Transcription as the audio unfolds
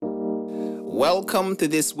Welcome to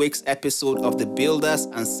this week's episode of the Builders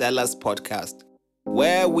and Sellers podcast,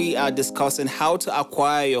 where we are discussing how to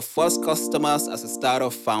acquire your first customers as a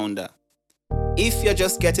startup founder. If you're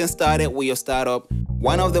just getting started with your startup,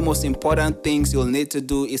 one of the most important things you'll need to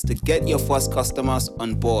do is to get your first customers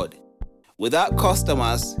on board. Without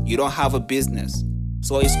customers, you don't have a business.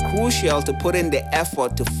 So it's crucial to put in the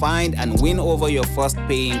effort to find and win over your first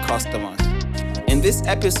paying customers. In this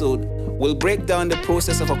episode, we'll break down the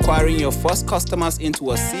process of acquiring your first customers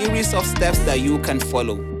into a series of steps that you can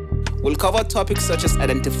follow. We'll cover topics such as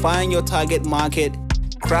identifying your target market,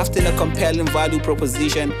 crafting a compelling value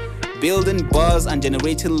proposition, building buzz and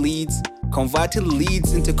generating leads, converting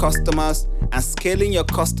leads into customers, and scaling your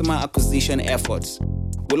customer acquisition efforts.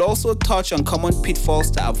 We'll also touch on common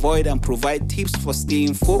pitfalls to avoid and provide tips for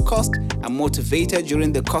staying focused and motivated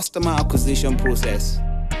during the customer acquisition process.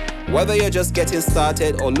 Whether you're just getting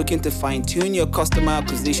started or looking to fine-tune your customer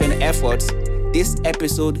acquisition efforts, this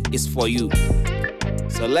episode is for you.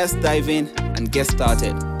 So let's dive in and get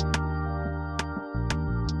started.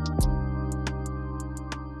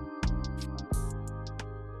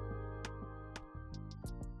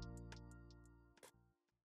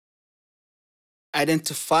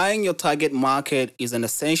 Identifying your target market is an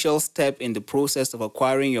essential step in the process of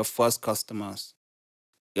acquiring your first customers.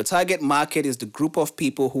 Your target market is the group of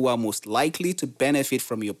people who are most likely to benefit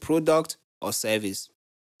from your product or service.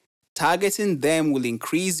 Targeting them will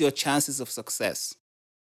increase your chances of success.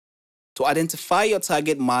 To identify your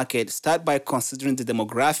target market, start by considering the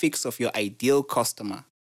demographics of your ideal customer.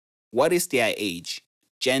 What is their age,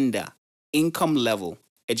 gender, income level,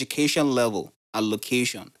 education level, and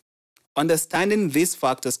location? Understanding these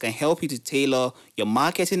factors can help you to tailor your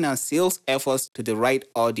marketing and sales efforts to the right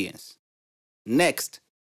audience. Next,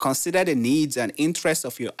 consider the needs and interests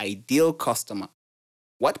of your ideal customer.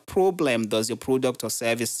 What problem does your product or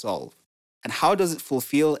service solve? And how does it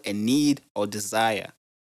fulfill a need or desire?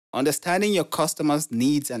 Understanding your customer's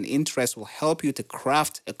needs and interests will help you to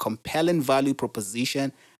craft a compelling value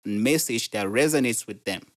proposition and message that resonates with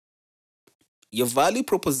them. Your value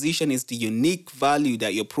proposition is the unique value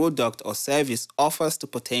that your product or service offers to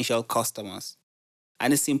potential customers.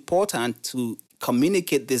 And it's important to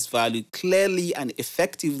communicate this value clearly and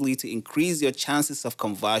effectively to increase your chances of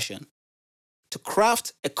conversion. To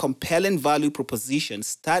craft a compelling value proposition,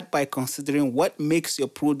 start by considering what makes your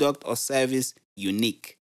product or service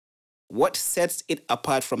unique. What sets it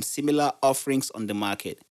apart from similar offerings on the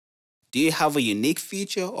market? Do you have a unique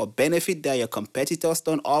feature or benefit that your competitors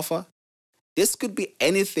don't offer? This could be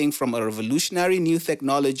anything from a revolutionary new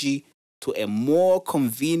technology to a more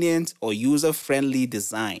convenient or user-friendly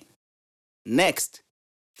design. Next,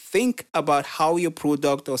 think about how your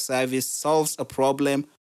product or service solves a problem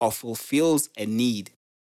or fulfills a need.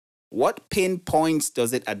 What pain points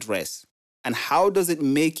does it address? And how does it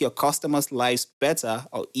make your customers' lives better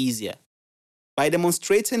or easier? By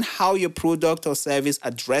demonstrating how your product or service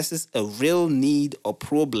addresses a real need or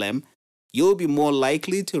problem, you'll be more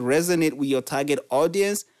likely to resonate with your target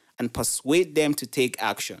audience and persuade them to take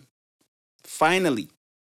action. Finally,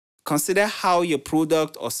 consider how your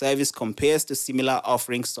product or service compares to similar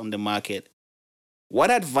offerings on the market.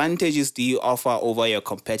 What advantages do you offer over your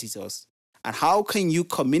competitors? And how can you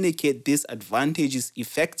communicate these advantages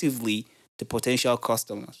effectively to potential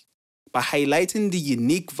customers? By highlighting the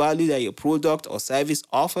unique value that your product or service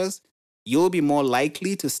offers, you'll be more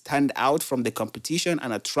likely to stand out from the competition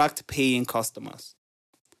and attract paying customers.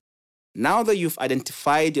 Now that you've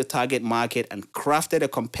identified your target market and crafted a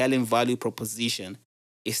compelling value proposition,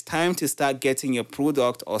 it's time to start getting your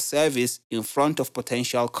product or service in front of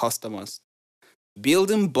potential customers.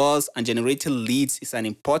 Building buzz and generating leads is an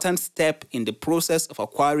important step in the process of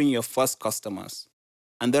acquiring your first customers.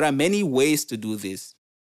 And there are many ways to do this.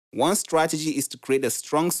 One strategy is to create a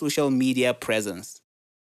strong social media presence.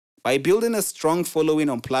 By building a strong following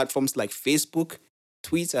on platforms like Facebook,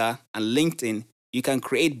 Twitter, and LinkedIn, you can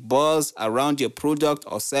create buzz around your product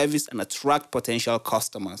or service and attract potential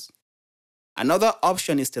customers. Another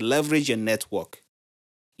option is to leverage your network.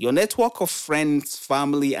 Your network of friends,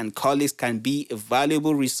 family, and colleagues can be a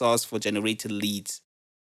valuable resource for generating leads.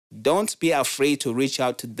 Don't be afraid to reach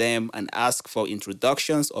out to them and ask for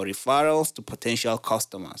introductions or referrals to potential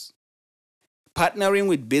customers. Partnering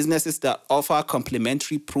with businesses that offer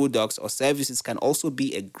complementary products or services can also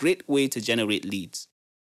be a great way to generate leads.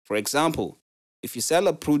 For example, if you sell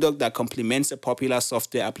a product that complements a popular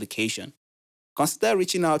software application, consider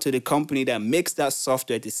reaching out to the company that makes that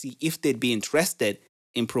software to see if they'd be interested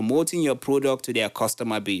in promoting your product to their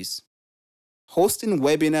customer base. Hosting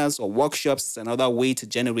webinars or workshops is another way to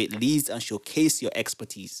generate leads and showcase your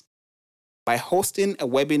expertise. By hosting a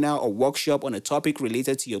webinar or workshop on a topic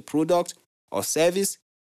related to your product or service,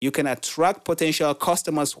 you can attract potential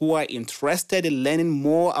customers who are interested in learning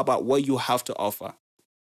more about what you have to offer.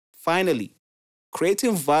 Finally,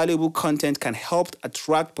 creating valuable content can help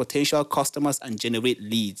attract potential customers and generate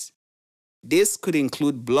leads. This could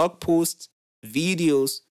include blog posts,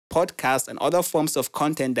 videos, podcasts, and other forms of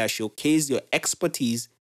content that showcase your expertise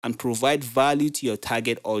and provide value to your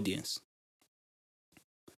target audience.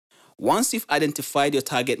 Once you've identified your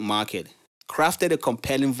target market, crafted a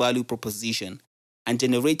compelling value proposition, and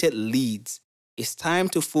generated leads, it's time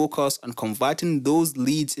to focus on converting those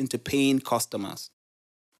leads into paying customers.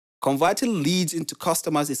 Converting leads into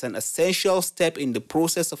customers is an essential step in the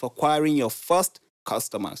process of acquiring your first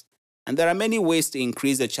customers, and there are many ways to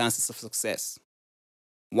increase the chances of success.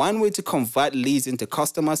 One way to convert leads into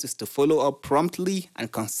customers is to follow up promptly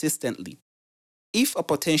and consistently. If a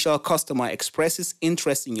potential customer expresses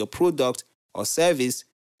interest in your product or service,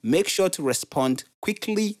 make sure to respond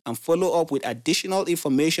quickly and follow up with additional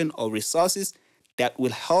information or resources that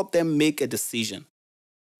will help them make a decision.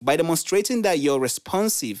 By demonstrating that you're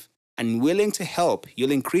responsive and willing to help,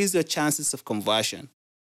 you'll increase your chances of conversion.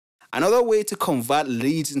 Another way to convert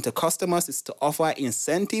leads into customers is to offer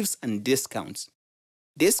incentives and discounts.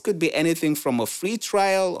 This could be anything from a free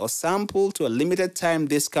trial or sample to a limited time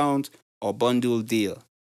discount or bundle deal.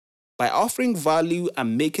 By offering value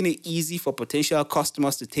and making it easy for potential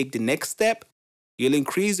customers to take the next step, you'll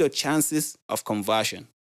increase your chances of conversion.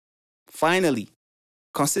 Finally,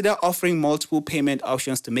 consider offering multiple payment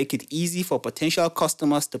options to make it easy for potential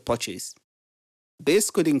customers to purchase.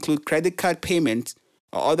 This could include credit card payment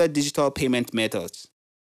or other digital payment methods.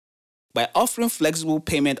 By offering flexible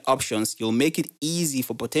payment options, you'll make it easy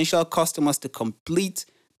for potential customers to complete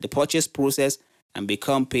the purchase process and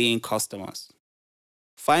become paying customers.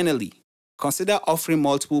 Finally, consider offering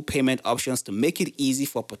multiple payment options to make it easy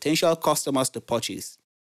for potential customers to purchase.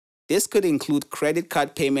 This could include credit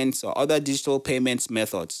card payments or other digital payments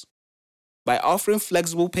methods. By offering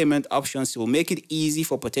flexible payment options, you'll make it easy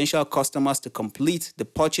for potential customers to complete the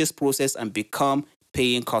purchase process and become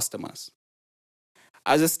paying customers.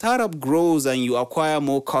 As a startup grows and you acquire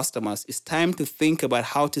more customers, it's time to think about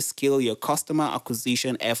how to scale your customer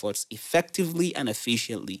acquisition efforts effectively and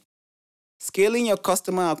efficiently. Scaling your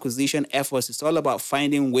customer acquisition efforts is all about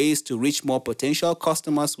finding ways to reach more potential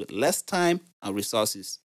customers with less time and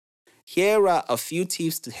resources. Here are a few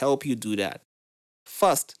tips to help you do that.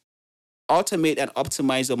 First, automate and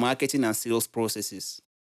optimize your marketing and sales processes.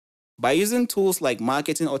 By using tools like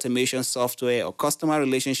marketing automation software or customer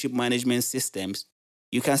relationship management systems,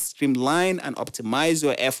 you can streamline and optimize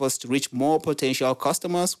your efforts to reach more potential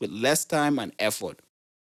customers with less time and effort.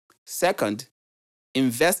 Second,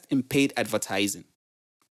 invest in paid advertising.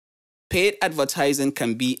 Paid advertising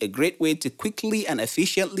can be a great way to quickly and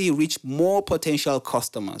efficiently reach more potential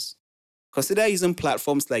customers. Consider using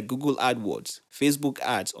platforms like Google AdWords, Facebook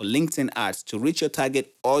ads, or LinkedIn ads to reach your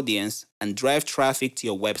target audience and drive traffic to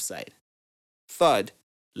your website. Third,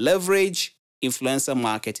 leverage influencer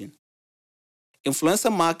marketing.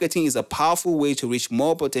 Influencer marketing is a powerful way to reach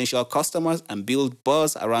more potential customers and build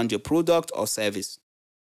buzz around your product or service.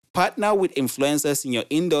 Partner with influencers in your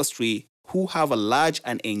industry who have a large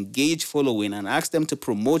and engaged following and ask them to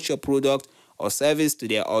promote your product or service to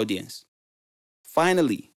their audience.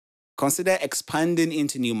 Finally, consider expanding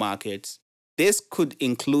into new markets. This could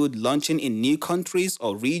include launching in new countries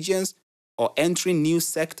or regions or entering new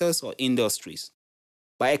sectors or industries.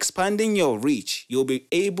 By expanding your reach, you'll be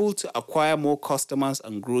able to acquire more customers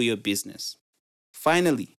and grow your business.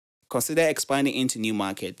 Finally, consider expanding into new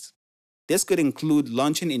markets. This could include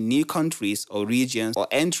launching in new countries or regions or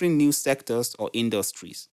entering new sectors or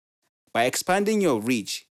industries. By expanding your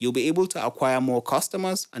reach, you'll be able to acquire more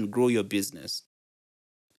customers and grow your business.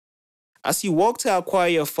 As you work to acquire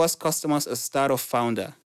your first customers as a startup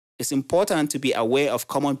founder, it's important to be aware of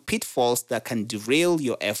common pitfalls that can derail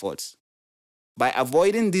your efforts. By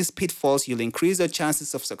avoiding these pitfalls, you'll increase your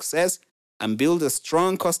chances of success and build a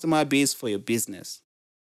strong customer base for your business.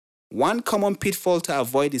 One common pitfall to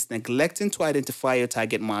avoid is neglecting to identify your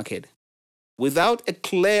target market. Without a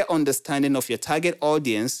clear understanding of your target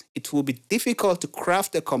audience, it will be difficult to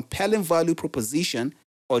craft a compelling value proposition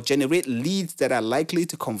or generate leads that are likely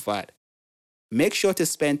to convert. Make sure to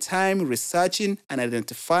spend time researching and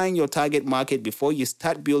identifying your target market before you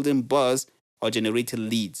start building buzz or generating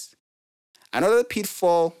leads. Another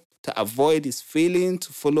pitfall to avoid is failing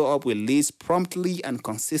to follow up with leads promptly and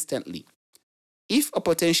consistently. If a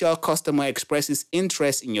potential customer expresses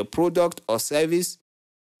interest in your product or service,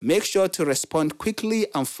 make sure to respond quickly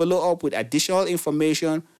and follow up with additional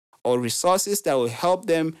information or resources that will help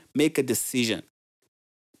them make a decision.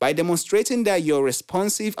 By demonstrating that you're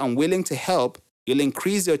responsive and willing to help, you'll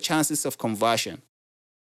increase your chances of conversion.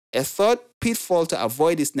 A third pitfall to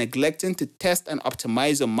avoid is neglecting to test and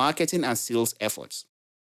optimize your marketing and sales efforts.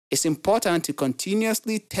 It's important to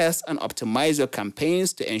continuously test and optimize your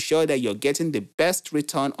campaigns to ensure that you're getting the best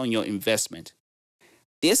return on your investment.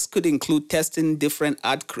 This could include testing different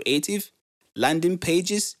ad creative, landing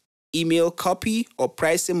pages, email copy, or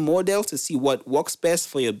pricing model to see what works best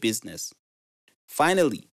for your business.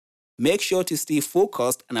 Finally, make sure to stay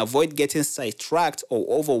focused and avoid getting sidetracked or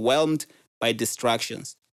overwhelmed by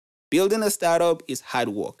distractions. Building a startup is hard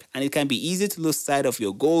work, and it can be easy to lose sight of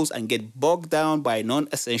your goals and get bogged down by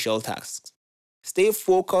non-essential tasks. Stay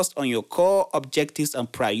focused on your core objectives and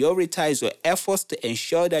prioritize your efforts to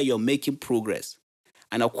ensure that you're making progress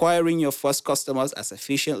and acquiring your first customers as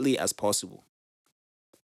efficiently as possible.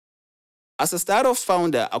 As a startup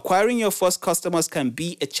founder, acquiring your first customers can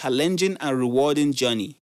be a challenging and rewarding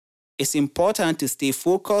journey. It's important to stay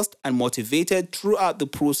focused and motivated throughout the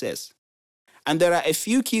process. And there are a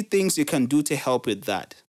few key things you can do to help with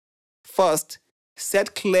that. First,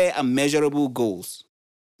 set clear and measurable goals.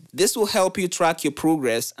 This will help you track your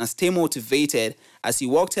progress and stay motivated as you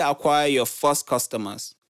work to acquire your first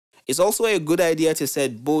customers. It's also a good idea to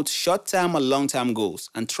set both short-term and long-term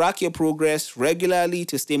goals and track your progress regularly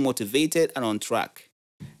to stay motivated and on track.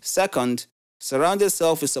 Second, surround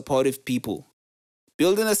yourself with supportive people.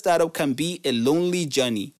 Building a startup can be a lonely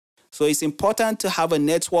journey, so it's important to have a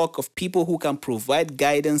network of people who can provide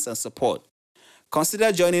guidance and support.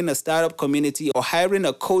 Consider joining a startup community or hiring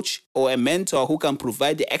a coach or a mentor who can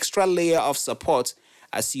provide the extra layer of support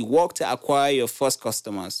as you work to acquire your first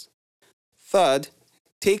customers. Third,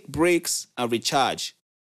 take breaks and recharge.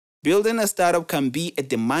 Building a startup can be a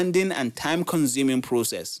demanding and time-consuming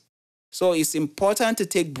process, so it's important to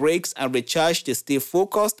take breaks and recharge to stay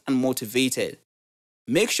focused and motivated.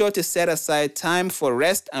 Make sure to set aside time for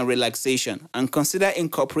rest and relaxation and consider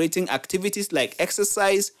incorporating activities like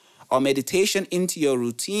exercise or meditation into your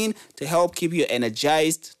routine to help keep you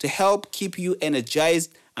energized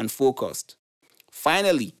and focused.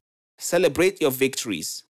 Finally, celebrate your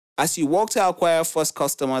victories. As you work to acquire first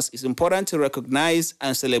customers, it's important to recognize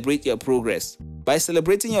and celebrate your progress. By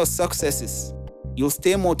celebrating your successes, you'll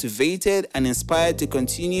stay motivated and inspired to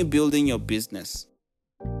continue building your business.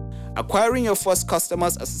 Acquiring your first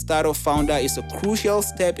customers as a startup founder is a crucial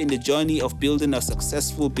step in the journey of building a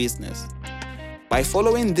successful business. By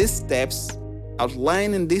following these steps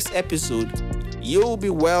outlined in this episode, you'll be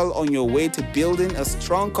well on your way to building a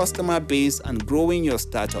strong customer base and growing your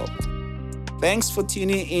startup. Thanks for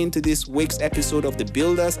tuning in to this week's episode of the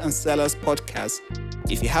Builders and Sellers podcast.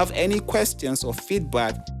 If you have any questions or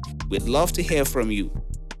feedback, we'd love to hear from you.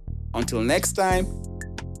 Until next time,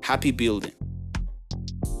 happy building.